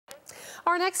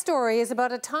Our next story is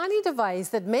about a tiny device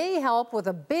that may help with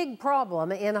a big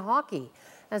problem in hockey.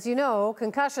 As you know,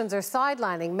 concussions are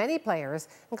sidelining many players,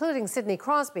 including Sidney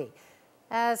Crosby.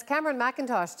 As Cameron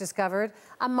McIntosh discovered,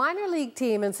 a minor league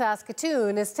team in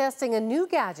Saskatoon is testing a new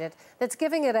gadget that's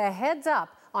giving it a heads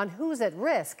up on who's at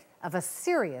risk of a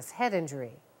serious head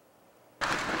injury.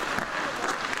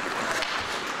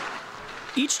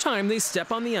 Each time they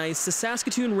step on the ice, the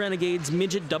Saskatoon Renegades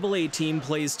midget AA team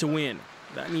plays to win.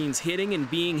 That means hitting and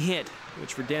being hit,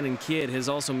 which for Den and Kidd has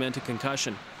also meant a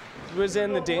concussion. It was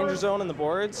in the danger zone in the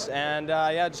boards, and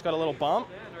yeah, just got a little bump.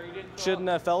 Shouldn't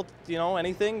have felt,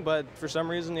 anything, but for some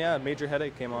reason, yeah, a major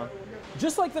headache came on.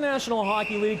 Just like the National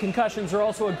Hockey League, concussions are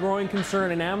also a growing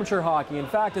concern in amateur hockey. In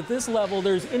fact, at this level,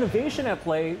 there's innovation at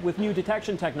play with new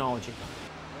detection technology.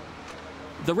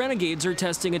 The Renegades are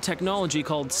testing a technology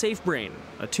called SafeBrain,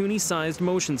 a toonie-sized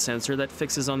motion sensor that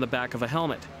fixes on the back of a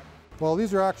helmet. Well,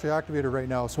 these are actually activated right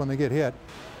now, so when they get hit...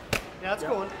 Yeah, it's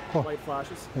going. Oh. Light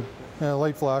flashes. Yeah,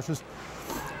 light flashes.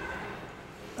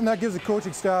 And that gives the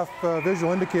coaching staff a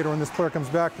visual indicator when this player comes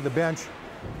back to the bench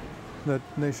that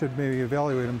they should maybe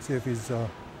evaluate him, see if he's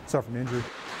suffering injury.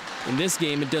 In this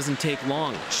game, it doesn't take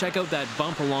long. Check out that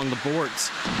bump along the boards.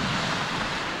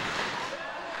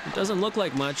 It doesn't look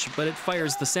like much, but it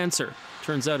fires the sensor.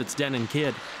 Turns out it's Den and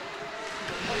Kidd.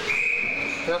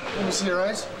 Yep, let me see your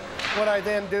eyes. What I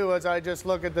then do is I just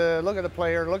look at the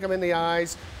player, look him in the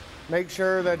eyes, make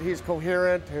sure that he's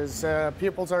coherent, his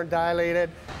pupils aren't dilated.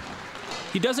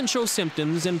 He doesn't show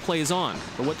symptoms and plays on,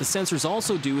 but what the sensors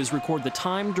also do is record the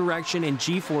time, direction, and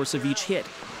G-force of each hit,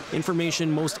 information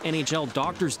most NHL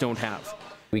doctors don't have.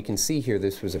 We can see here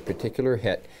this was a particular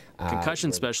hit.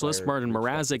 Concussion specialist Martin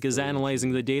Mrazek is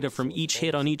analyzing the data from each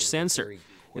hit on each sensor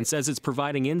and says it's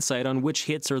providing insight on which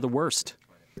hits are the worst.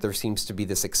 There seems to be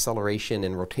this acceleration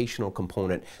and rotational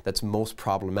component that's most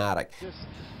problematic.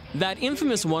 That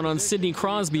infamous one on Sidney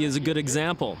Crosby is a good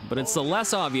example, but it's the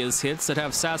less obvious hits that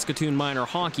have Saskatoon minor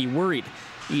hockey worried.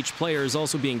 Each player is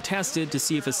also being tested to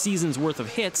see if a season's worth of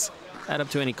hits add up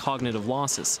to any cognitive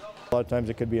losses. A lot of times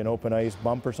it could be an open ice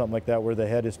bump or something like that where the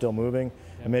head is still moving,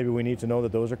 and maybe we need to know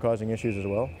that those are causing issues as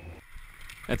well.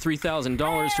 At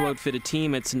 $3,000 to outfit a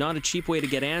team, it's not a cheap way to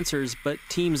get answers, but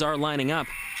teams are lining up.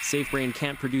 SafeBrain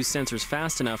can't produce sensors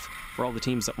fast enough for all the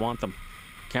teams that want them.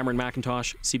 Cameron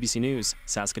McIntosh, CBC News,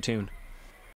 Saskatoon.